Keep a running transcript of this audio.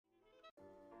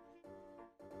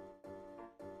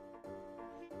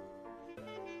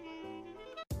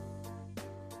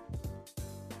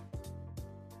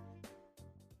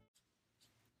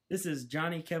This is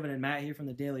Johnny, Kevin, and Matt here from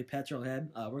the Daily Petrolhead.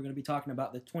 We're going to be talking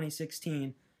about the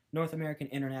 2016 North American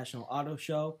International Auto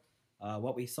Show,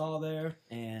 what we saw there,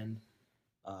 and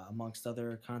amongst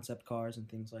other concept cars and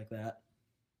things like that.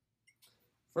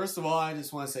 First of all, I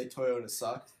just want to say Toyota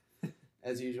sucked,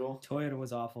 as usual. Toyota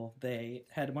was awful. They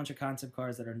had a bunch of concept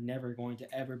cars that are never going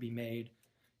to ever be made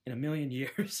in a million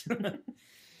years.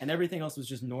 And everything else was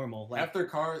just normal. Half their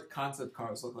concept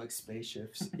cars look like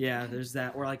spaceships. Yeah, there's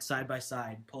that. Or like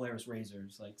side-by-side Polaris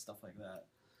Razors, like stuff like that.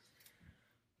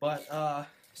 But,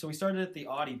 so we started at the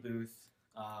Audi booth.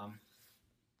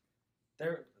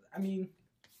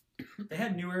 They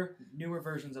had newer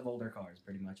versions of older cars,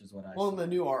 pretty much, is what I saw. Well, the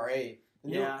new R8. The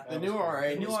new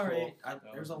R8 was R8, cool.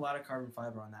 There's a lot of carbon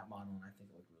fiber on that model, and I think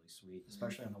it looked really sweet,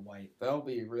 especially on the white. That'll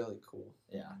be really cool.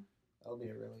 Yeah. That'll be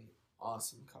a really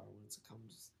awesome car once it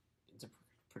comes into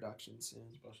production soon.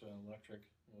 Especially on electric.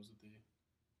 What was it, the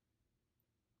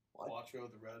What? Quattro,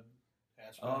 the red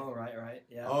hatchback? Oh, right,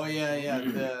 yeah. Oh, yeah.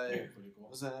 Pretty cool.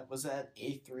 Was that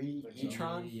A3 Like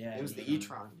e-tron? Yeah, It was the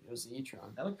e-tron. It was the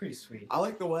e-tron. That looked pretty sweet. I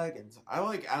like the wagons. I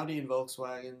like Audi and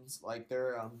Volkswagens. Like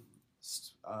their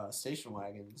station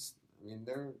wagons. I mean,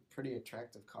 they're pretty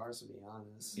attractive cars, to be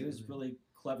honest. It was really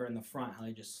clever in the front, how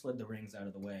they just slid the rings out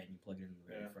of the way and you plug it in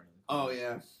the very front of the car. Oh,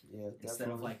 yeah. Yeah, Instead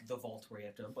definitely. of like the Volt where you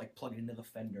have to like plug it into the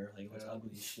fender, like it looks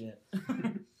ugly as shit. Yeah.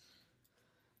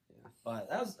 But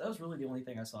that was really the only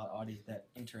thing I saw at Audi that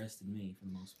interested me for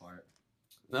the most part.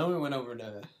 Then we went over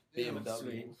to BMW.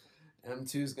 Sweet.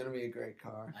 M2 is going to be a great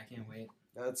car. I can't wait.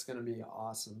 That's going to be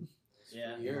awesome.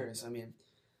 Yeah. Yours, I mean,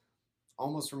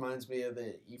 almost reminds me of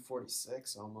the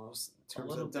E46 almost in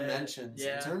terms of dimensions.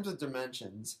 Yeah. In terms of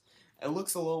dimensions, it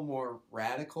looks a little more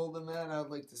radical than that. I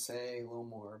would like to say a little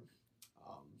more,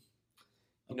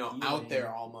 Appealing. out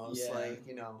there almost, Yeah. like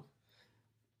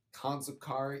concept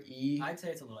car E. I'd say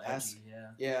it's a little S. edgy,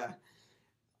 yeah. Yeah.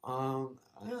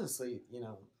 Honestly,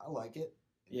 I like it.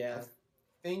 Yeah. I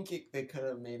think they could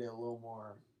have made it a little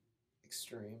more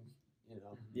extreme.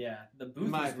 Yeah. The booth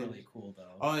My was opinion. really cool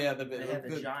though. Oh yeah, They had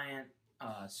the giant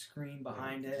screen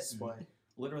behind it. display. And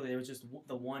literally, there was just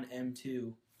the one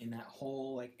M2 in that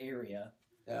whole like area.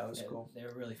 Yeah, it was cool. They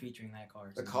were really featuring that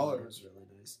car. The color was really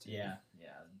nice too. Yeah,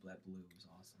 that blue was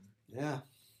awesome. Yeah,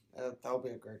 that'll be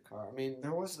a great car. I mean,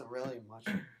 there wasn't really much,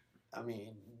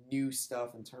 new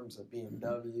stuff in terms of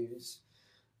BMWs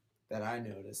that I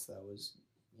noticed that was,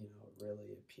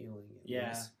 really appealing.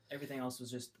 Everything else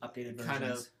was just updated Kind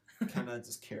versions. kind of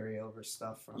just carry over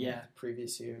stuff from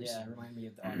previous years. Yeah, it reminded me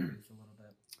of the Audi booth a little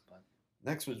bit. But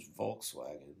Next was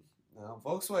Volkswagen. Now,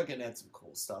 Volkswagen had some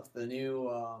cool stuff. The new,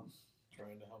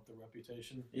 Trying to help the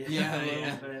reputation. Yeah, a little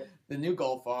yeah. bit. the new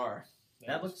Golf R.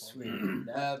 That was looks fun.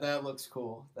 sweet. That looks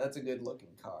cool. That's a good looking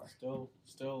car.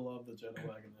 Still love the Jetta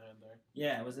wagon they had there.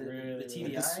 Yeah, was it Really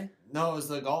the like TDI? No, it was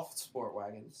the Golf Sport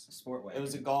Wagons. Sport wagon. It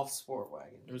was a Golf Sport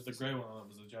Wagon. It was the gray one that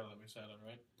was the Jetta that we sat on,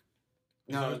 right?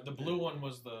 No, The blue one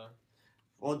was the...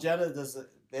 Well, Jetta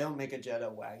they don't make a Jetta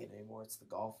wagon anymore. It's the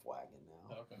Golf wagon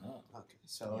now. Okay. Oh. Okay,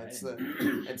 so Yeah, I it's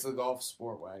didn't it's the Golf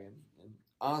Sport wagon, and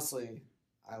honestly,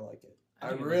 I like it. I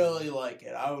think it really like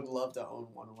it. I would love to own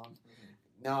one of them.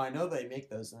 Now I know they make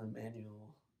those in a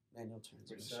manual We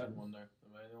transmission. sat in one there.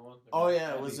 The manual one. Oh yeah,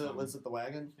 That'd was be it fun. the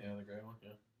wagon? Yeah, the gray one,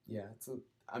 yeah. Yeah,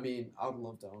 I would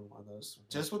love to own one of those.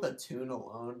 Just with a tune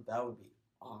alone, that would be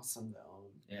awesome to own.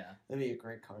 Yeah. That'd be a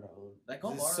great car to own. That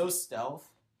Golf It's R. so stealth.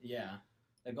 Yeah.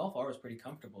 The Golf R was pretty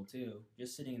comfortable too.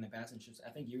 Just sitting in the passenger seat.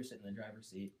 I think you were sitting in the driver's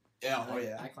seet. Yeah. And Oh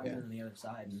yeah. I climbed yeah. in on the other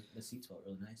side, and the seats felt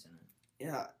really nice in it.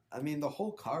 Yeah, I mean the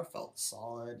whole car felt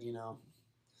solid,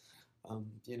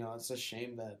 it's a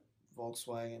shame that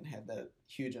Volkswagen had that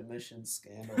huge emissions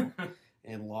scandal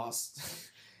and lost,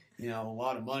 a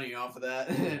lot of money off of that.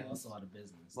 Yeah, lost a lot of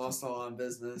business. Lost a lot of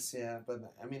business, yeah.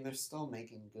 But I mean, they're still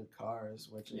making good cars,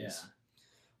 which Yeah. is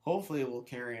hopefully will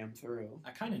carry them through. I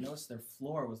kind of noticed their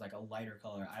floor was like a lighter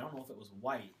color. I don't know if it was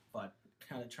white, but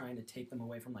kind of trying to take them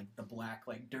away from like the black,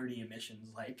 like dirty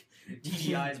emissions, like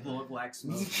DDIs blow black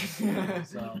smoke.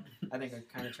 So I think they're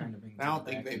kind of trying to bring. I don't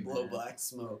back think they to blow that. black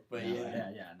smoke, but No, yeah,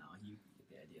 no, you get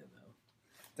the idea though.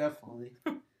 definitely.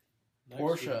 Next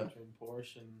Porsche. Between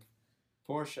Porsche and...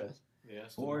 Porsche. Yeah,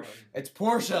 Aston Porsche. It's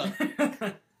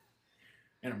Porsche.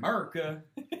 In America.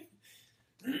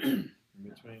 Martin.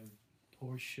 Between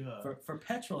Porsche. For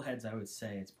petrol heads, I would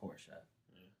say it's Porsche.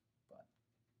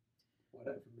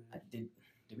 Whatever, man.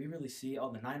 Did we really see?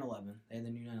 Oh, the 911. They had the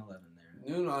new 911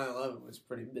 there. New 911 was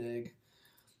pretty big,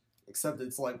 except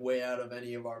it's like way out of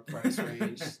any of our price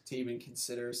range to even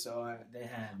consider. So They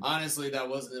had. honestly, that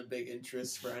wasn't a big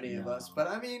interest for any of us. No. But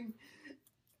I mean,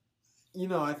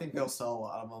 I think they'll sell a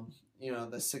lot of them.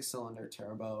 The 6-cylinder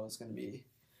turbo is going to be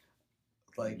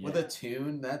Like with a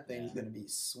tune, that thing's gonna be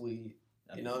sweet.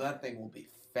 That'd That thing will be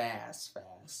fast.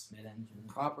 mid-engine.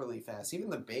 Properly fast. Even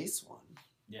the base one.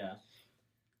 Yeah.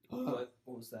 What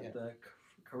was that? Yeah. The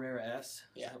Carrera S?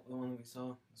 Yeah. Is that the one we saw?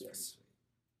 That's pretty Yes. sweet.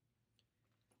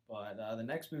 But the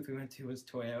next booth we went to was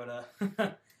Toyota.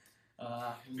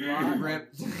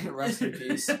 Rip. Rest in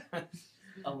peace.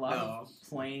 A lot of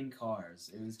plain cars.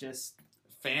 It was just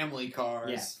Family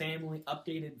cars. family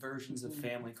updated versions of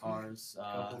family cars. A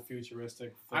couple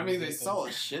futuristic. I mean, they things. sell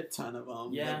a shit ton of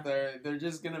them. Yeah. But they're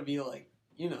just gonna be like,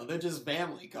 they're just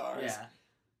family cars. Yeah.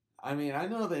 I mean, I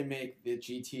know they make the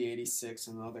GT86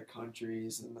 in other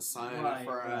countries and the Scion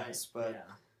FRS, but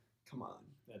yeah. come on,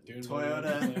 That Dune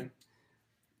Toyota. thing.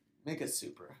 make a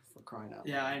Supra for crying out loud.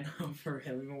 Yeah, I know. For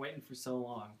real, we've been waiting for so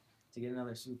long to get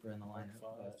another Supra in the Mark lineup.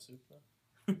 5 but- Supra.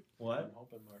 What? I'm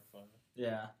hoping Mark 5.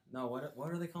 Yeah. No. What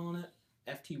are they calling it?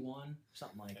 FT1,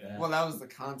 something like that. Well, that was the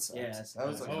concept. Yes, that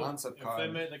was the Oh, concept if car. they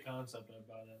made the concept, I'd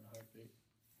buy that in a heartbeat.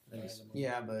 Thanks.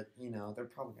 Yeah, but they're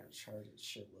probably gonna charge a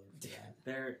shitload for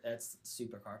that. That's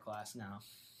supercar class now.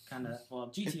 Kind of.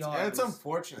 Well, It's GTR.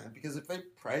 unfortunate because if they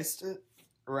priced it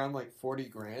around like 40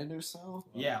 grand or so,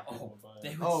 Yeah, People would buy it.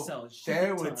 they would Oh, sell. a shit they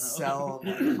ton would of sell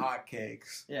them. them like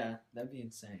hotcakes. Yeah, that'd be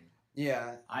insane.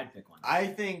 Yeah, I'd pick one. I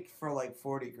think for like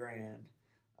 40 grand,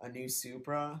 a new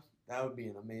Supra, that would be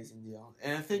an amazing deal.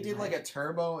 And if they did like a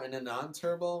turbo and a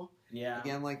non-turbo, Yeah.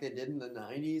 again like they did in the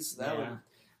 90s, that would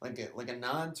like a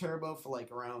non-turbo for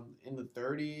like around in the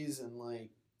 30s and like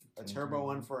a turbo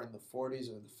one for in the 40s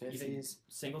or the You think 50s.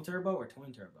 single turbo or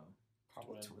twin turbo?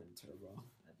 Probably Twin. twin turbo.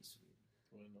 That'd be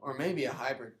sweet. Or maybe a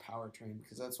hybrid powertrain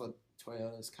because that's what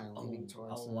Toyota's kind of leaning A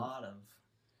towards. lot of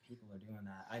people are doing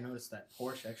that. I noticed that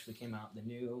Porsche actually came out. The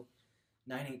new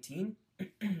 918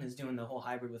 is doing the whole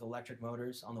hybrid with electric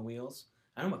motors on the wheels.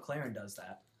 I know McLaren does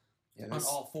that Yeah, on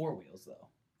all four wheels though.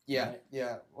 yeah, right?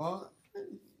 yeah. Well,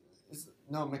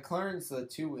 no, McLaren's the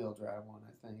two-wheel drive one,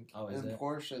 I think. Oh, is and it?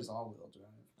 Porsche is all-wheel drive.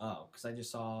 Oh, because I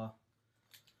just saw.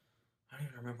 I don't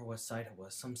even remember what site it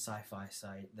was. Some sci-fi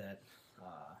site that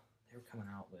they were coming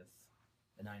out with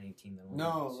the 918. That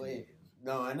No, only wait.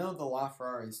 No, I know the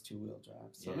LaFerrari is two-wheel drive,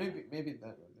 so Yeah. maybe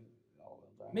that all-wheel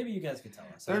drive. Maybe you guys could tell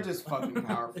us. They're just fucking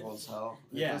powerful as hell.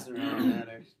 It Yeah. doesn't really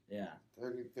matter. Yeah.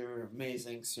 They're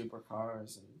amazing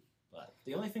supercars and But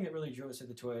the only thing that really drew us to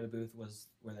the Toyota booth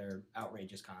were their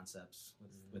outrageous concepts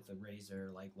with the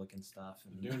Razor like looking stuff.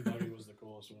 And The Dune buggy was the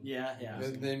coolest one. Yeah.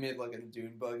 they made like a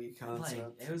dune buggy Like,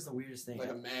 concept, it was the weirdest thing. like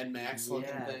a Mad Max looking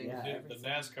Yeah, thing. yeah. The everything.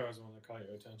 NASCAR is the one that caught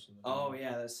your attention. Oh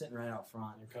yeah, that's sitting right out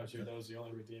front. It caught you. That was the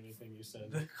only redeeming thing you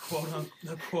said. The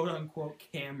quote unquote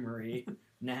Camry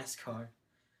NASCAR.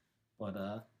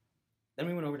 But then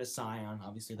we went over to Scion.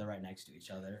 Obviously, they're right next to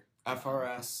each other.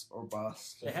 FRS or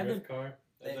bust. The They had drift car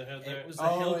that they had there. It was the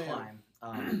Oh, hill yeah. climb.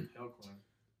 Hill climb.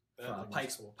 That thing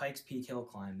was cool. Pikes Peak hill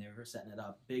climb. They were setting it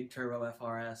up. Big turbo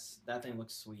FRS. That thing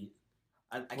looks sweet.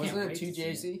 I can't Wasn't wait it to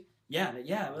see 2JZ? Yeah,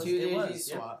 it was. 2JZ It was.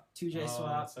 Yep. swap. 2J Oh,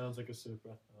 swap. that sounds like a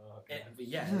Supra. Oh, okay. But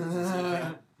yeah, it was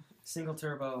a single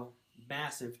turbo,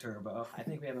 massive turbo. I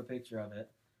think we have a picture of it,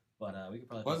 but we could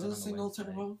probably. Was post it a on the single website.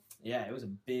 turbo? Yeah, it was a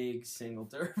big single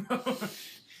turbo,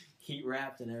 heat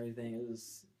wrapped and everything. It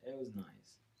was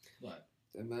nice, but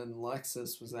And then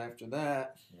Lexus was after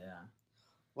that. yeah.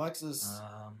 Lexus,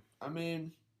 I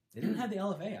mean, They didn't have the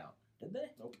LFA out, did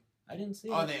they? Nope. I didn't see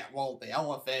oh, it. the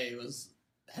LFA has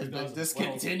been 2012.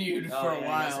 discontinued Oh, for yeah, a I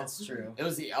while. guess that's true. It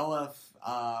was the LF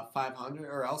 500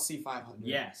 or LC 500.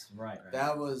 Yes, right.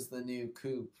 That was the new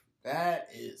coupe. That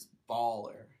is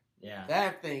baller. Yeah.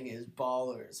 That thing is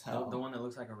baller as hell. The one that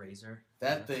looks like a razor.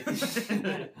 That thing.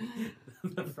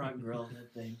 The front grill,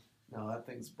 that thing. No, that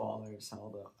thing's baller as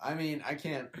hell though. I mean, I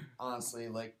can't honestly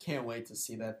can't wait to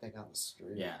see that thing on the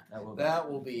street. Yeah, that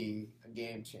will be a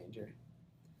game changer.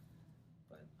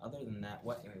 But other than that,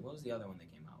 what was the other one they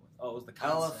came out with? Oh, it was the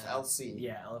concept. LFLC.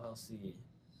 Yeah, LFLC.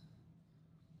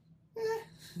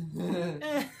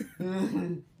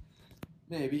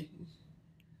 Maybe.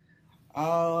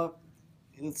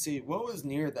 Let's see. What was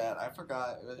near that? I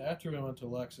forgot. It was, After we went to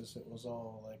Lexus, it was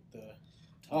all like the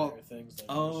Oh. tire things. Like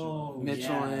Oh,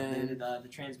 Michelin. Yeah, the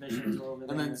transmissions were over there.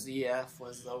 and then ZF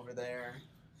was over there.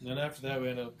 And then after that, we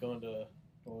ended up going to,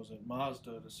 what was it,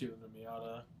 Mazda to see the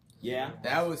Miata. Yeah.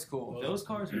 That was cool. Those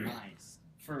cars are nice.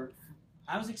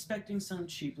 I was expecting some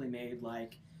cheaply made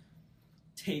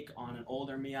take on an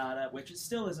older Miata, which it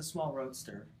still is a small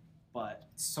roadster, but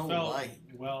It's so Felt light.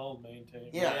 well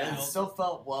maintained. Yeah, Yeah. it still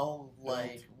felt well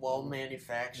Built. well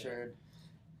manufactured.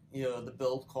 You know, the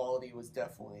build quality was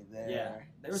definitely there. Yeah,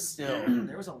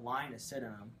 there was a line to sit in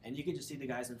them, and you could just see the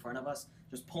guys in front of us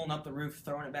just pulling up the roof,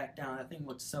 throwing it back down. That thing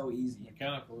looked so easy.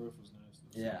 Mechanical roof was nice.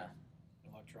 It was Yeah.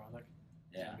 electronic.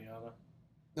 Yeah. Miata.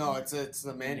 No, it's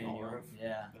the manual roof.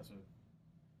 Yeah. That's what.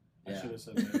 Yeah. I should have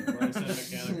said manual. But I said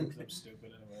mechanical because I'm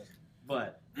stupid anyway.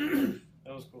 But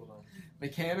That was cool though.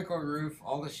 Mechanical roof.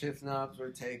 All the shift knobs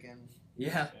were taken.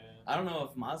 yeah, Yeah. I don't know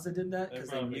if Mazda did that They because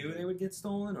they probably knew did. they would get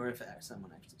stolen, or if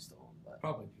someone actually stole them. But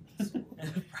Probably people stole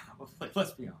them. probably,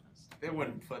 let's be honest. They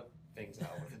wouldn't put things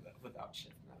out without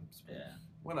shift knobs. Yeah.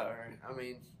 Whatever. I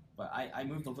mean, But I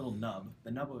moved a little nub,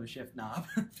 the nub of a shift knob,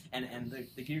 and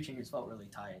the gear changes felt really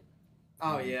tight.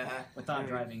 oh yeah. Without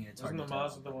driving it, it's hard Wasn't to the tell.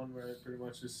 Mazda the one where it pretty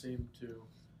much just seemed to,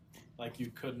 like, you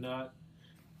could not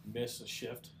miss a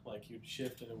shift? Like, you'd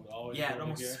shift and it would always Yeah, go it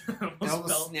into almost, gear? it It almost almost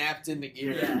felt snapped into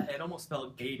gear. yeah, it almost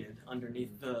felt gated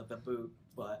underneath the boot,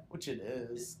 but Which it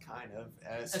is, kind of.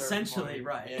 At a certain essentially point.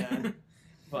 right. Yeah.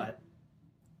 But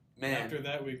Man. After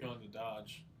that, we gone to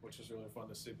Dodge, which was really fun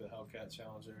to see the Hellcat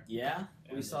Challenger. yeah,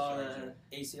 And we the saw Charger.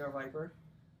 the ACR Viper.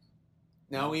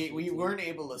 Now we weren't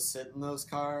able to sit in those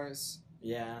cars.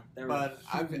 Yeah, there But were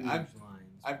I've- huge I've-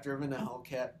 lines. I've driven a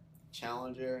Hellcat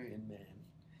Challenger, and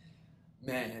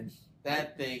man,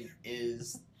 that thing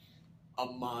is a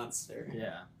monster.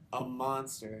 Yeah, A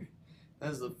monster.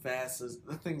 That is the fastest.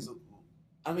 The thing's.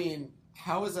 I mean,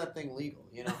 how is that thing legal?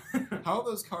 You know, how are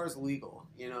those cars legal?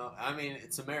 You know, I mean,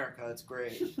 it's America. It's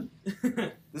great.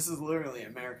 This is literally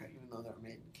America, even though they're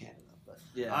made in Canada. But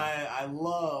yeah, I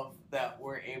love that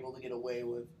we're able to get away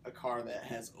with a car that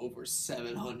has over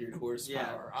 700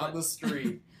 horsepower Yeah, on the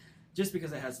street. just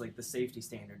because it has like the safety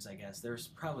standards, I guess. There's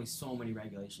probably so many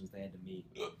regulations they had to meet.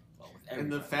 Well, with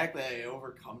And the everybody. fact that they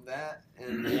overcome that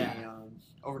and they Yeah.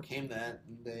 overcame that,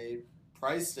 and they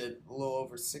priced it a little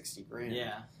over 60 grand.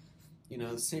 Yeah, You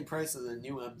know, the same price as a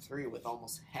new M3 with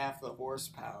almost half the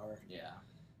horsepower. yeah,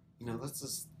 You know, that's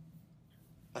just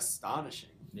astonishing.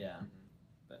 yeah.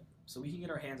 But so we can get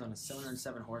our hands on a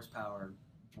 707 horsepower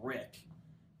brick,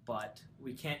 but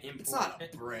we can't import. It's not a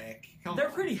it. brick. Come They're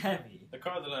on. pretty heavy. The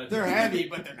car that I They're drive, heavy,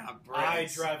 but they're not I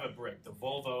bricks. drive a brick. The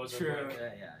Volvo is a True. brick. Yeah,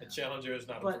 The yeah. Challenger is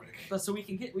not a But brick. but so we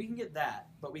can get that,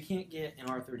 but we can't get an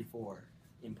R34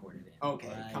 imported in. Okay,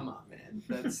 right? come on, man.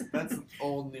 That's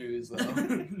old news, though.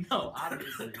 No,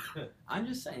 obviously. I'm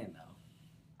just saying though.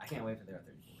 I can't wait for the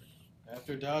R34.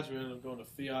 After Dodge, we ended up going to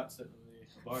Fiat sitting in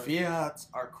the bar. Fiats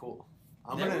are cool.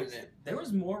 I'm There gonna was- admit. There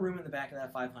was more room in the back of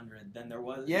that 500 than there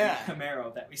was Yeah. in the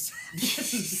Camaro that we saw.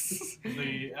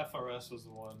 The FRS was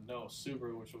the one. No,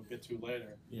 Subaru, which we'll get to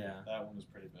later. Yeah. That one was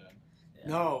pretty bad. Yeah.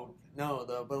 No,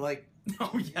 though, but like,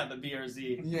 Oh yeah, the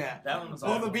BRZ. yeah. That one was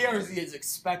Well, awful. the BRZ is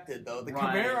expected, though. The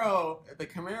Right.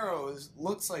 Camaro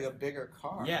looks like a bigger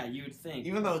car. Yeah, you would think.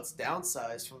 Even though it's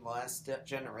downsized from the last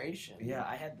generation. Yeah,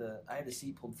 I had the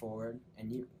seat pulled forward,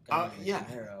 and you got in the yeah.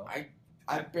 Camaro.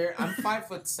 I'm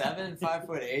 5'7",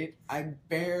 5'8". I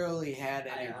barely had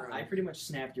any room. I pretty much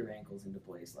snapped your ankles into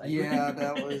place. Like, Yeah,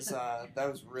 that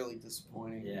was really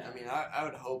disappointing. Yeah. I mean, I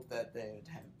would hope that they would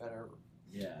have better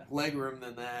yeah. leg room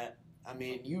than that. I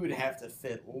mean, you would have to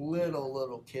fit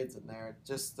little kids in there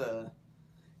just to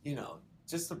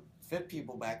fit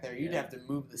people back there. You'd Yeah. have to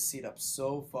move the seat up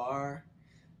so far,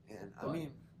 and I But-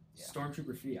 mean, yeah.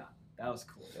 Stormtrooper Fiat. That was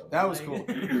cool. That was Like-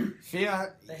 cool.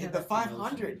 Fiat, They had the that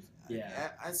 500.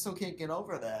 Yeah. I still can't get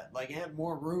over that. Like, it had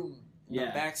more room in the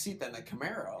Yeah. back seat than the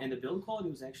Camaro. And the build quality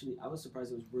was actually, I was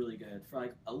surprised it was really good. For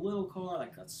like a little car,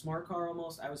 like a smart car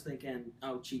almost, I was thinking,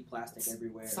 oh, cheap plastic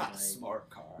everywhere. It's not a like- smart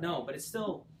car. No, but it's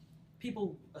still,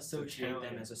 people associate them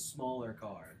Italian. as a smaller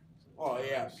car. Oh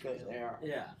yeah, because they are.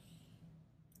 Yeah.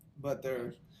 But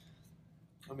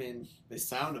they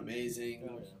sound amazing.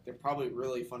 Oh, yeah. They're probably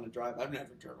really fun to drive. I've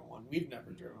never driven one. We've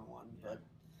never driven one, but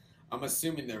I'm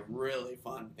assuming they're really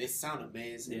fun. They sound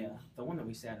amazing. Yeah. The one that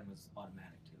we sat in was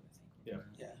automatic too, I think.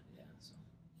 Yeah. Yeah. Yeah. So.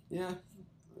 Yeah.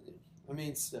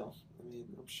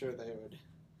 I'm sure they would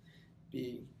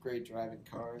be great driving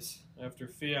cars. After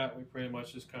Fiat, we pretty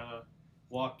much just kind of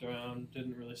walked around.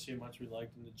 Didn't really see much we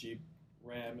liked in the Jeep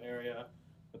Ram area.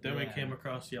 But then we Yeah. came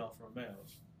across the Alfa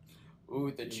Romeos.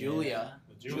 Ooh, the Julia.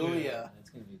 The Julia. That's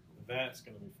gonna be cool. That's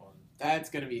going to be fun. That's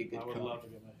going to be a good I would car. love to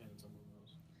get my hands on one of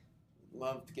those.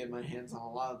 Love to get my hands on a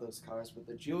lot of those cars, but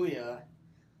the Julia,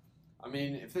 I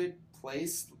mean, if they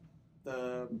placed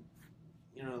the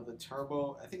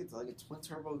turbo, I think it's like a twin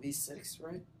turbo V6,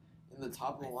 right? In the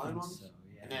top of the I line think one, so, and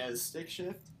yeah. it has stick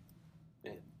shift.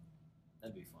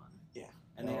 That'd be fun. Yeah.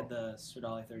 And they had the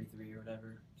Stradale 33 or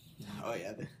whatever. Oh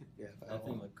yeah, That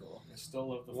thing looked cool. I still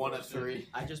love the one of Forza. three.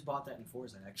 I just bought that in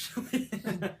Forza actually.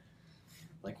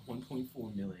 Like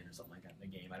 1.4 million or something like that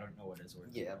in the game. I don't know what it's worth.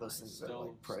 Yeah, those things are Still,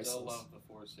 like priceless. still love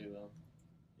the 4C though.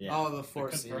 Yeah. Oh, the The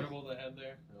 4C. convertible they had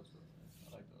there. That was really nice.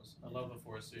 I like those. I love the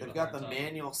 4C. They've got the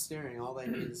manual steering. All they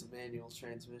need is a manual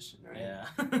transmission, right? Yeah.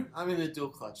 I mean, the dual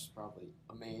clutch is probably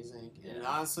amazing. And Yeah.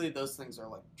 honestly, those things are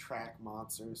like track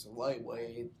monsters. They're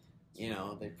lightweight. You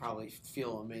know, they probably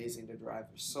feel amazing to drive.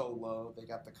 They're so low. They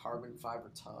got the carbon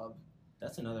fiber tub.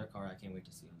 That's another car I can't wait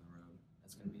to see on the road.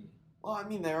 That's gonna be Well, I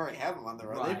mean, they already have them on the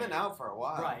road. Right. They've been out for a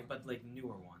while. right, but like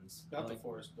newer ones. Got like, the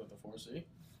 4C.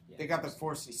 yeah, They got the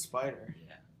 4C Spider.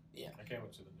 Yeah, I can't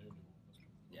wait to see the new one.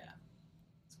 yeah.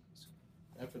 It's gonna be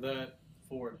sweet. After that,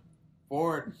 Ford.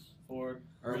 Ford. Or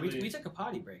we took a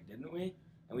potty break, didn't we?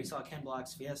 And we saw Ken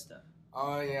Block's Fiesta,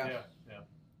 Oh, yeah. Yeah.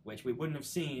 which we wouldn't have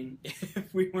seen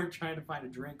if we weren't trying to find a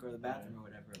drink or the bathroom or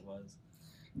whatever it was.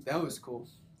 That was cool.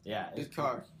 Yeah, it was Good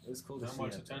car. Cool. It was cool to Not see.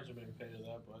 much it. attention being paid to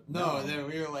that, but No,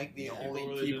 we were like the Yeah, only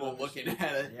people really people didn't looking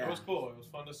understand. at it. Yeah. it was cool. It was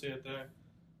fun to see it there.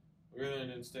 We really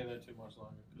didn't stay there too much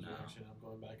longer because No. we actually ended up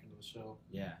going back into the show.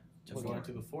 Yeah. We're going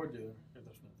to the Ford dealer. That's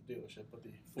not the dealership, but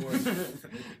the Ford.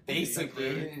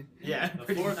 Basically. Yeah, the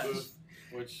pretty Ford much. booth,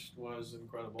 which was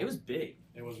incredible. It was big.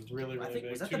 It was really, I really think-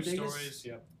 big. was that Two the biggest? stories.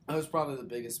 Yep. That was probably the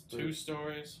biggest. 2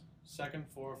 stories. Second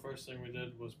floor. First thing we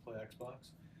did was play Xbox.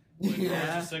 Like,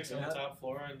 Yeah. 6 on Yeah. the top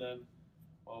floor, and then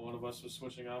while one of us was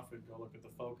switching off, we'd go look at the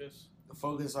Focus The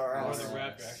Focus or RS. the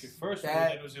Raptor. Actually, first That- what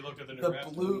we did was we looked at the new the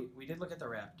Raptor. blue- We did look at the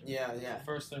Raptor. Yeah, The yeah.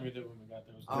 first thing we did when we got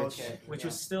there was the Oh, Raptor. okay. Which Yeah.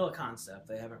 was still a concept.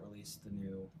 They haven't released the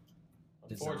new.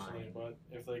 Unfortunately, design. but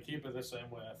if they keep it the same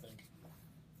way, I think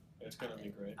it's going to be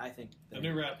great. I think The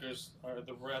new Raptors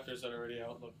the Raptors that are already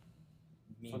out look.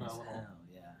 mean as phenomenal. hell.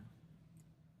 Yeah.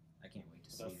 I can't wait to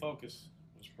see The it. Focus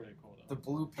was pretty cool though. The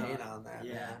blue paint on that,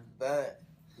 yeah. man. That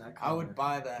That I would color.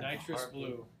 buy that. in a Nitrous heartbeat.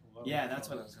 blue. Love Yeah, that that's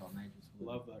what color. it was called. Nitrous blue.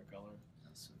 Love that color.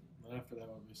 That's sweet. And then after that,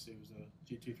 what we see was the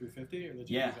GT350 or the GT500,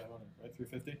 Yeah. right?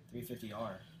 350.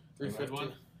 350R.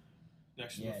 351.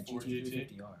 Next to Yeah, the Ford GT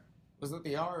GT. 350R. Was it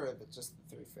the R or just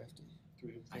the 350?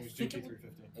 I It was think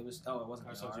GT350. It was. Oh, it wasn't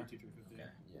I the saw R. GT350.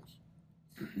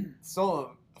 Okay.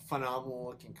 Still a phenomenal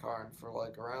looking car, and for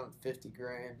like around 50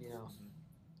 grand, you know,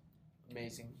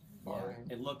 amazing Yeah, bargain.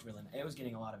 it looked really. It was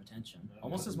getting a lot of attention, Yeah.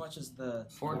 almost as much as the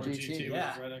Ford Ford GT, GT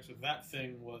yeah. was right next to it. That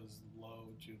thing was low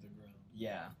to the ground.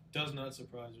 Yeah, Does not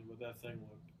surprise me, but that thing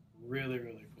looked really,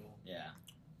 really cool. yeah.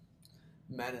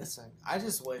 Menacing. I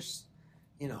just wish,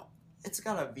 you know, it's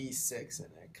got a V6 in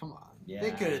it. Come on. Yeah.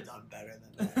 They could have done better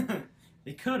than that.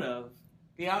 They could have.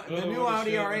 The Oh, new what a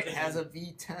Audi shame. R8 has a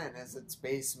V10 as its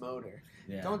base motor.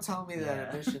 Yeah. Don't tell me Yeah.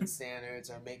 that emission standards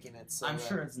are making it so I'm that-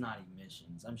 sure it's not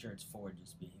emissions. I'm sure it's Ford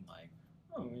just being like,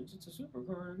 oh, it's a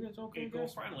supercar. It's okay.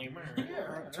 guys." friendly, man.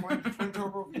 Yeah. Twin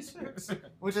turbo V6.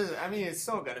 Which is, I mean, it's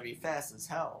still going to be fast as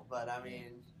hell, but I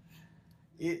mean,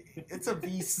 it's a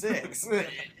V6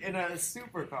 in a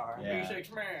supercar. Yeah.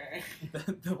 V6,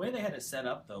 man. The way they had it set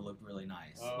up though looked really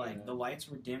nice. Oh, like yeah. the lights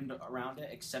were dimmed around it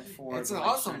except for It's the an light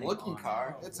awesome shining looking on it.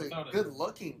 car. Oh, It's a without a- good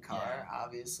looking car,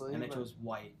 obviously. And they but- chose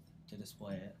white to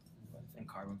display it and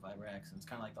carbon fiber accents,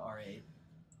 kind of like the R8.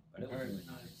 But it was Hurt. really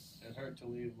nice. It hurt to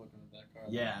leave looking at that car.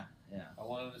 Yeah, yeah. I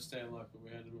wanted to stay and look, but we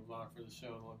had to move on for the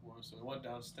show and look more. So we went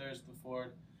downstairs to the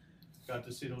Ford, got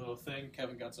to see the little thing.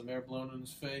 Kevin got some air blown in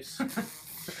his face.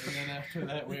 And then after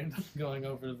that, we ended up going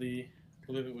over to the, I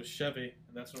believe it was Chevy,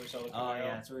 and that's when we saw the Oh Camaro.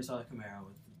 yeah, that's where we saw the Camaro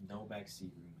with no back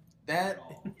seat room That at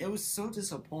all. it was so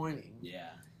disappointing. Yeah,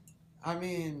 I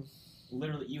mean,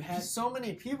 literally, you had so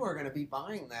many people are going to be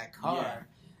buying that car,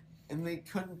 Yeah. and they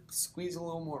couldn't squeeze a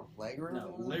little more leg room.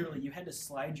 no, in it? literally, you had to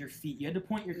slide your feet. You had to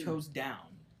point your toes down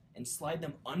and slide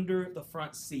them under the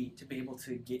front seat to be able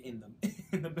to get in the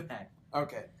in the back.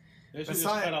 Okay. They should just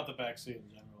Beside- cut out the back seat in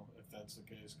general, if that's the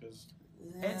case, because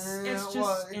It's Yeah, just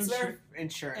well, it's insur- their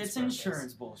insurance. It's purpose.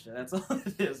 insurance bullshit. That's all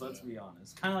it is. Let's be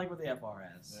honest. Kind of like with the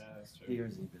FRS. yeah, that's true.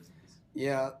 Here's the business.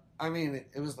 Yeah, I mean,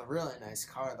 it was a really nice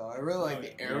car though. I really like Oh, the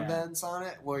yeah. air Yeah. vents on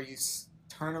it, where you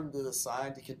turn them to the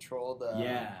side to control the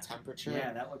Yeah. temperature.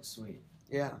 Yeah, that looks sweet.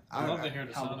 Yeah, I love to hear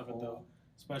the how sound the of it, whole- though,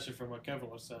 especially from what Kevin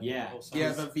was saying. Yeah. The whole sound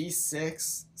Yeah, the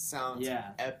V6 sounds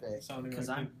Yeah, epic. sounding because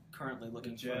like I'm currently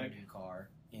looking for a Jag. new car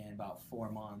in about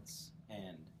 4 months,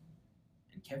 and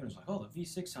Kevin was like, "Oh, the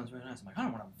V6 sounds really nice." I'm like, "I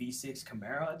don't want a V6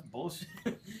 Camaro. That's bullshit."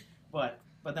 but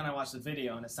then I watched the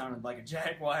video and it sounded like a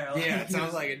Jaguar. Yeah, it sounds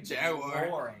was like a Jaguar.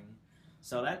 Boring.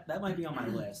 So that might be on my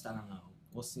list. I don't know.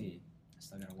 We'll see. I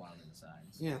still got a while to decide.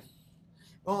 Yeah.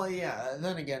 Well, yeah.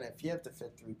 Then again, if you have to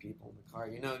fit 3 people in the car,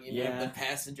 you need Yeah. the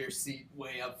passenger seat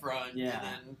way up front, Yeah.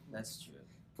 and then That's true.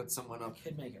 put someone up.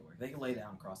 Could make it work. They can lay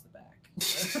down across the back.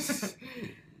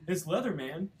 It's leather,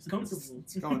 man. It's comfortable.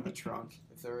 Let's go in the trunk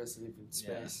if there is even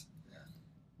space.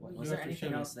 What, You was have there to anything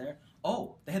show me. else there?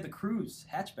 Oh, they had the Cruise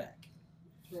hatchback.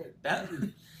 Right. That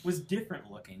was different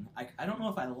looking. I don't know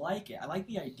if I like it. I like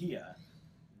the idea,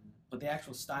 but the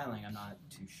actual styling, I'm not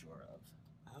too sure of.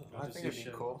 I think it'd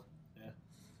be cool.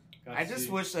 Got I to just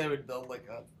see- wish they would build like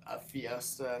a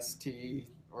Fiesta ST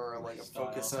or like a Style.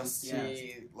 Focus ST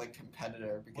Yeah. like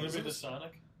competitor. Would Because it be the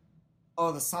Sonic?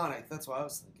 oh, the Sonic. That's what I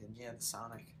was thinking. Yeah, the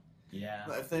Sonic. Yeah.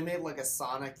 But if they made like a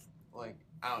Sonic, like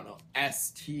I don't know,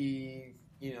 ST,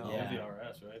 you know. Yeah. The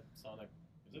RS, right? Sonic.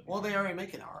 Is it? Well, they already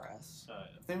make an RS. Yeah.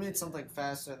 If they made something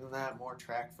faster than that, more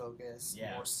track focus,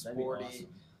 Yeah, more that'd be sporty,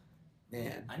 awesome.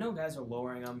 man. I know guys are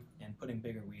lowering them and putting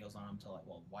bigger wheels on them to like,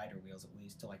 well, wider wheels at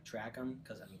least to like track them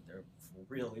because I mean they're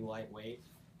really lightweight.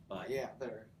 But Yeah,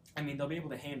 they're. I mean they'll be able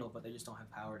to handle, but they just don't have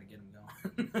power to get them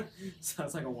going. So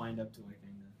it's like a wind-up toy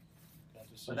kind of. Got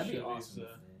to see But that'd be Chevy's, awesome.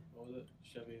 If what was it?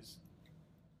 Chevy's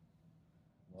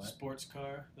what? sports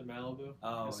car, the Malibu.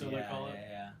 Oh That's what yeah, they call it.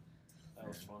 yeah, That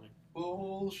was funny.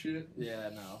 Bullshit. yeah.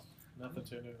 No, Nothing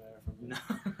too new there from me. no.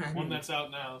 I One mean, that's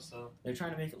out now, so. they're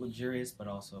trying to make it luxurious but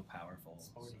also powerful.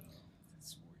 Oh, yeah.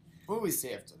 So. What did we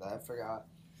see after that? I forgot.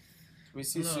 Did we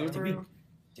see No, Subaru?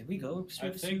 Did we go I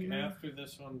straight to think Subaru? after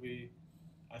this one,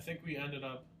 I think we ended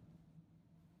up.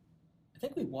 I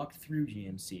think we walked through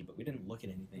GMC, but we didn't look at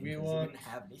anything We because they walked- didn't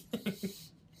have anything.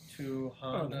 To Oh,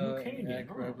 Honda the new and Canadian.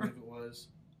 Acura, I Oh. believe it was.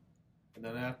 And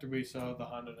then after we saw the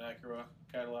Honda and Acura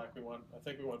Cadillac, I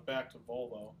think we went back to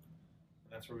Volvo.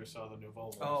 And that's where we saw the new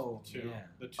Volvo. Oh, the two, yeah.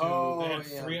 The two, Oh, they had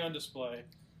yeah. 3 on display.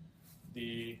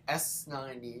 The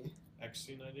S90.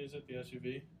 XC90, is it? The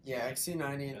SUV? Yeah,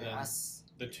 XC90 and And the then S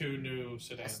The 2 new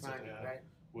sedans that S90, they had. right?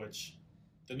 Which,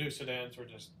 the new sedans were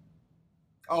just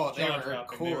Oh, they were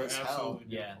jaw-dropping. cool They were as hell. absolutely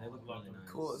Yeah, beautiful. they look I love really them.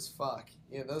 nice. Cool as fuck.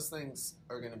 Yeah, those things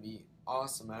are gonna be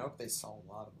awesome. I hope they sell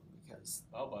a lot of them because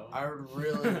I'll buy one. I would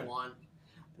really want.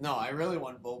 No, I really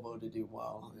want Volvo to do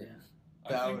well. Yeah.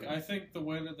 I think the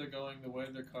way that they're going, the way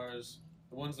their cars,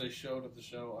 the ones they showed at the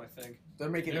show, I think They're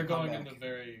making they're a going comeback.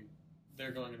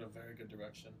 they're going in a very good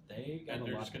direction, They got and a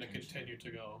they're lot just of going to potential. continue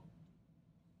to go.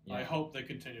 Yeah. I hope they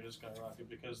continue to skyrocket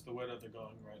because the way that they're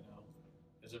going right now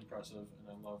is impressive, and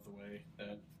I love the way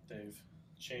that they've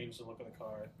changed the look of the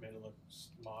car, made it look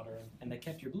modern. And they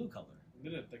kept your blue color. They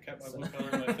did it. They kept my So- blue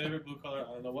color, my favorite blue color.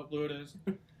 I don't know what blue it is,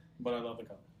 but I love the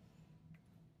color.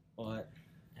 But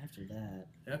after that,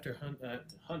 After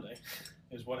Hyundai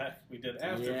is what we did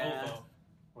after Yeah.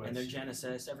 Volvo. and their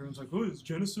Genesis, everyone's like, "Oh, is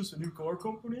Genesis a new car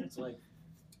company?" It's like,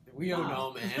 We don't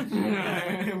Wow. know,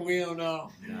 man. we don't know.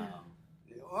 no.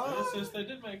 Genesis, they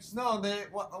did make. No,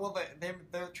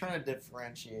 they're trying to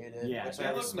differentiate it. Yeah, which They I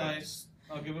look respect. nice.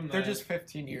 I'll give them that. They're just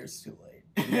 15 years too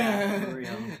late. Yeah, for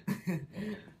real.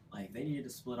 Like they needed to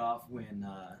split off when,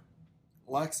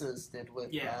 Lexus did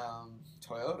with Yeah.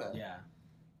 Toyota. yeah,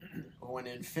 Or when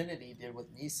Infiniti did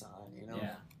with Nissan, you know?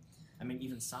 yeah. I mean,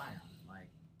 even Scion, like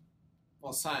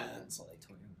Well, Scion's like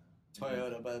Toyota.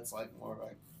 Toyota, but it's like more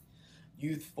like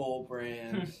youthful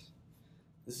brand.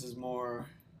 This is more.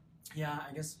 Yeah,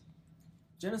 I guess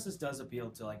Genesis does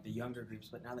appeal to like the younger groups,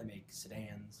 but now they make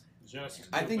sedans. Genesis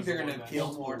I Coupe think is they're the going to one appeal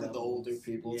that's- more to the older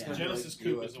people. It's Yeah. gonna be Genesis like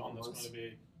Coupe Buick is the one that's almost. going to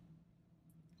be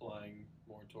flying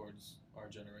more towards our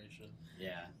generation.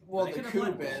 Yeah. Well, They the could've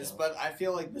blended coupe both, is, though. but I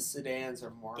feel like the sedans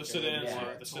are more. The sedans, yeah,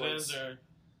 are, the sedans are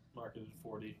marketed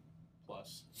 40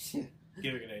 plus,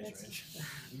 giving an age range,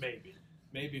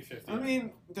 maybe 50. I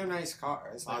mean, they're nice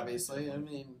cars, Yeah. obviously. I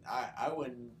mean, I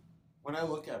wouldn't. When I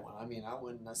look at one, I mean, I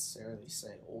wouldn't necessarily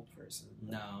say old person.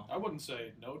 No. I wouldn't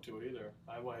say no to it either.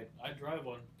 I drive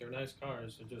one. They're nice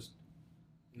cars. They're just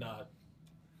not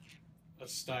a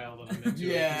style that I'm into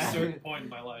Yeah. at a certain point in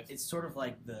my life. It's sort of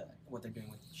like what they're doing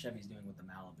with Chevy's doing with the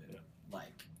Malibu, Yeah.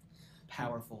 like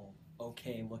powerful,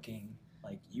 okay looking,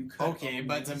 like you could. Okay, own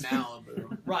but it's a these.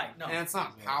 Malibu. Right? No, And it's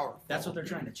not powerful. that's what they're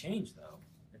trying to change, though.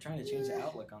 They're trying to change the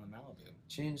outlook on the Malibu.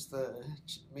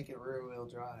 Make it rear wheel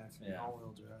drive, Yeah. all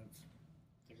wheel drive.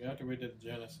 After we did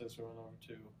Genesis, we went over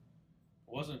to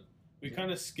we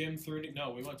kind of skimmed through.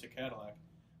 No, we went to Cadillac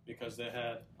because they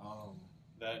had Oh,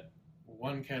 that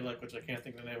one Cadillac, which I can't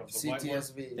think of the name of. The white one,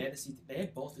 CTSV they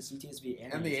had both the CTSV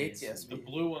and and the ATSV. ATSV. the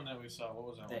blue one that we saw. What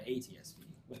was that The one? ATSV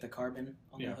with the carbon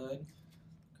on Yeah. the hood,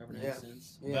 carbon Yeah.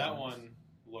 accents. Yeah. That one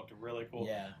looked really cool.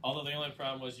 Yeah. Although the only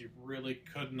problem was you really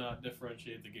could not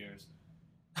differentiate the gears.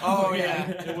 Oh, yeah.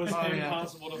 It was Oh, yeah.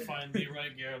 impossible to find the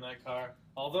right gear in that car.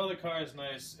 Although the car is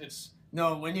nice, it's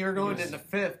No, when you're going Yes. into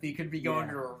fifth, you could be going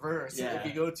Yeah. to reverse Yeah. if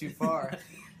you go too far.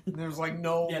 There's like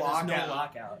no Yeah, lockout. there's no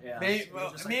lockout. Yeah. Maybe, It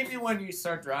was just like- maybe when you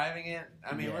start driving it,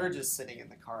 I mean, we Yeah. were just sitting in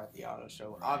the car at the auto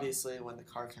show. Right. Obviously, when the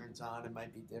car turns on, it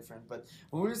might be different. But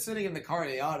when we were sitting in the car at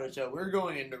the auto show, we were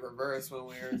going into reverse when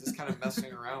we were just kind of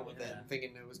messing around with it Yeah. and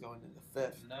thinking it was going into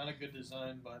fifth. not a good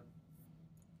design, but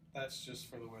That's just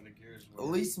for the way the gears At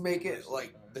work. least make it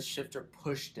like the shifter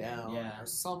pushed down Yeah. or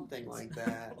something like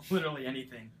that. Literally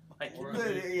anything. Like, Or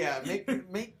Yeah,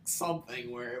 make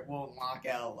something where it won't lock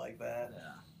out like that.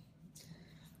 yeah.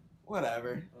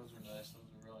 Whatever. Those were nice. Those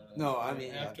were really nice. No, I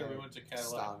mean after we they're went to Cadillac,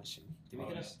 astonishing. Did we Oh,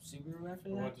 get a yeah. Subaru after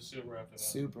we that? went to Subaru after that.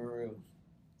 Subaru.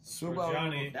 That's where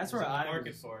Johnny That's was where in the I market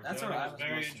was- for. that's Johnny where I was was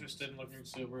very most interested in looking at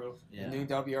Subaru. Yeah. New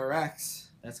WRX.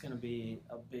 That's going to be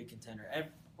a big contender.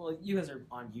 Well, you guys are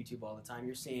on YouTube all the time.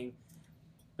 You're seeing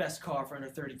best car for under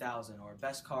 30,000 or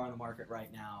best car on the market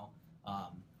right now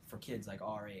for kids like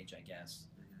our age, I guess.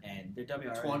 And the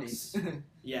WRX. 20s.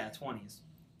 Yeah, 20s.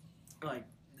 Like,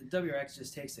 the WRX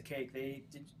just takes the cake. They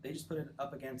just put it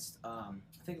up against, I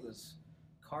think it was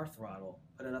Car Throttle,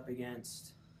 put it up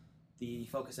against the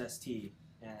Focus ST,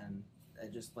 and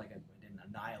it just, like, it didn't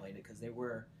annihilate it because they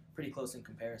were pretty close in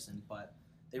comparison, but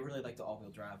they really like the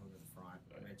all-wheel drive over the front,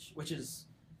 Right. which is,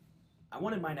 I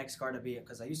wanted my next car to be,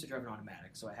 because I used to drive an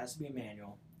automatic, so it has to be a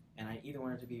manual, and I either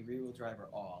want it to be rear-wheel drive or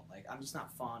all. Like, I'm just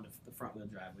not fond of the front-wheel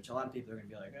drive, which a lot of people are going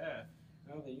to be like,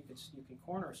 you can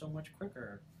corner so much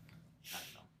quicker.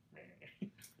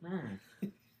 I don't know.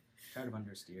 Try to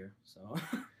understeer, so.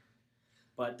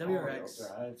 But WRX.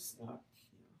 All-wheel drive's not,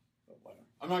 but whatever.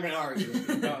 I'm not gonna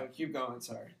argue. No, keep going.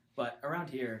 Sorry. But around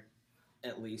here,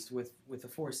 at least with the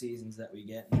 4 seasons that we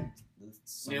get,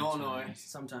 the Illinois.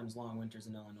 sometimes long winters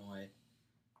in Illinois,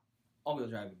 all-wheel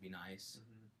drive would be nice.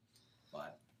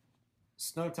 But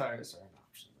Snow tires are an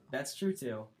option. Though. that's true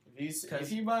too.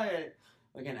 If you buy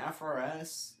like an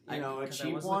FRS, a Because I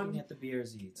cheap was one, looking at the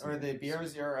BRZ or the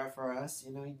BR0 FRS,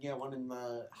 you can get one in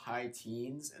the high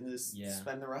teens and just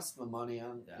spend the rest of the money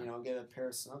on, get a pair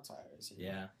of snow tires.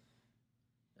 Yeah,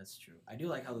 that's true. I do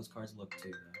like how those cars look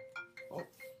too, though. Oh.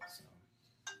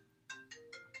 So.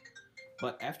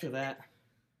 But after that,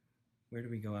 where do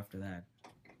we go after that?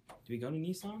 Do we go to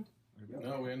Nissan?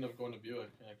 No, we ended up going to Buick,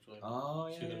 actually. Oh,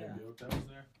 See the new yeah. Buick that was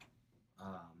there?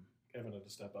 Kevin had to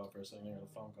step out for a second. I got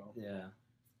a phone call. Yeah.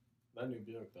 That new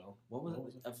Buick, though. What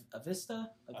was it? A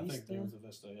Vista? I think it was a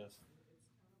Vista, yes.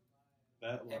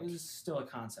 That It looked was still a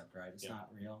concept, right? It's Yeah. not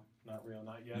real. not real,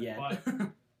 not yet. Yeah.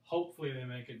 But hopefully they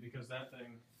make it, because that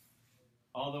thing,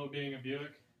 although being a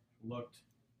Buick, looked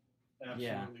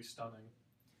absolutely stunning.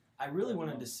 I really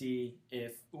wanted to see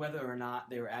whether or not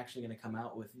they were actually going to come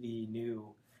out with the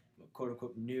new, quote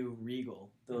unquote, new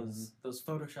Regal. Those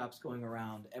Photoshops going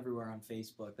around everywhere on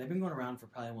Facebook. They've been going around for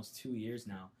probably almost 2 years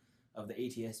now, of the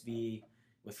ATS-V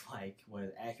with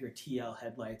Acura TL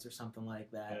headlights or something like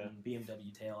that, Yeah. and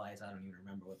BMW taillights. I don't even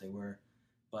remember what they were,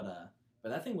 but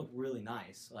that thing looked really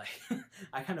nice. Like,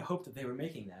 I kind of hoped that they were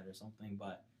making that or something,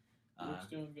 but Buick's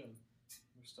doing good.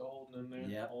 We're still holding in there.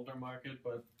 Yep. Older market,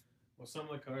 but with some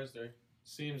of the cars, there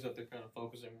seems that they're kind of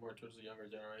focusing more towards the younger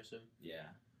generation. yeah.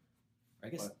 I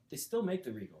guess But- they still make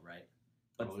the Regal, right?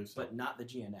 I believe so. But not the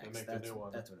GNX. They make that's, the new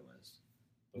one. That's what it was.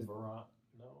 The Verano,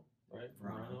 right?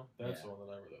 Verano. That's Yeah. the one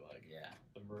that I really like. Yeah.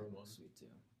 The maroon one. Sweet too.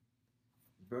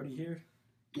 Is Brody here?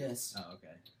 Yes. Oh,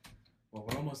 okay. Well,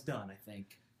 we're almost done, I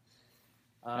think.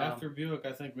 After Buick,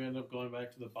 I think we ended up going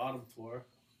back to the bottom floor.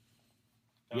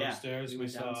 Yeah, Downstairs, we we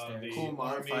went saw downstairs. the Cool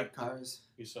modified Army. cars.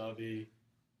 We saw the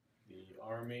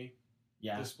Army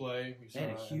yeah, display. We saw They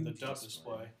had a the huge Dub display.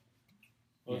 display.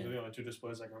 Those Yeah. are the only 2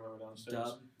 displays I can remember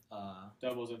downstairs. Dub,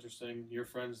 Dub was interesting. Your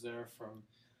friend's there from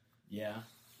yeah.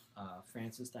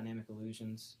 Francis Dynamic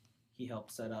Illusions. He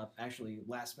helped set up. Actually,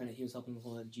 last minute he was helping with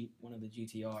one of the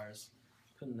GTRs,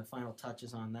 putting the final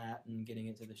touches on that and getting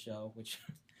it to the show, which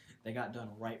they got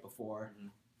done right before.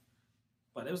 Mhm.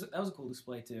 But that was a cool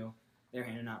display too. They're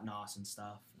handing out NOS and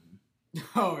stuff. And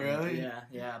Oh, really?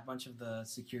 Yeah. A bunch of the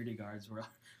security guards were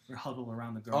huddled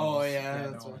around the girls. Oh, yeah,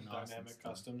 their that's own right. NOS and Dynamic stuff.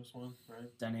 Customs one,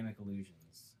 right? Dynamic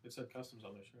Illusions. It said Customs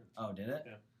on their shirt. Oh, did it?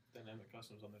 Yeah. Dynamic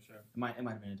Customs on their shirt. It might have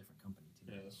been a different company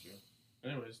too. Yeah, that's true.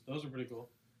 Anyways, those are pretty cool.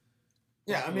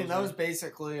 Yeah, I mean, that Those was are-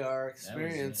 basically our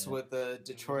experience with the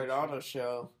Detroit Auto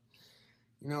Show.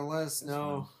 Let us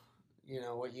know,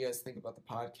 what you guys think about the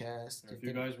podcast. If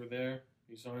you guys were there,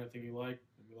 you saw anything you liked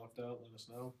and we left out, let us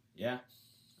know. Yeah.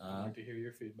 I'd like to hear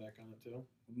your feedback on it too.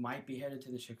 Might be headed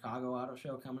to the Chicago Auto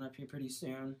Show coming up here pretty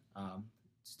soon.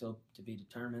 Still to be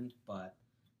determined, but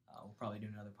we'll probably do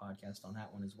another podcast on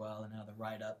that one as well, another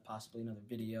write-up, possibly another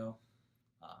video.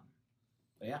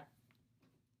 But yeah,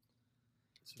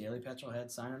 Daily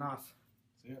Petrolhead signing off.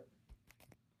 See ya.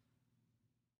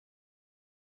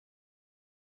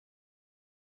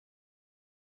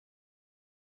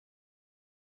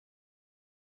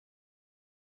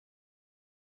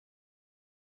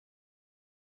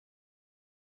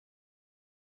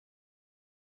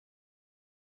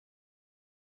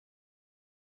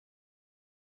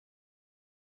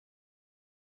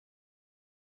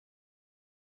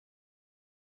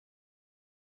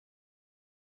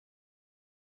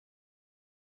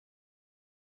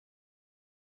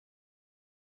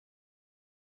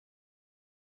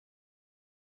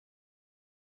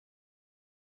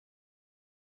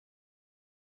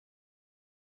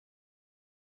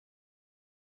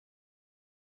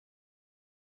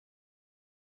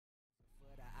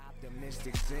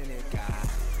 sticks in it, God.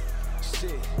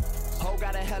 Shit, Ho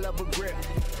got a hell of a grip.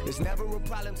 It's never a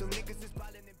problem till niggas is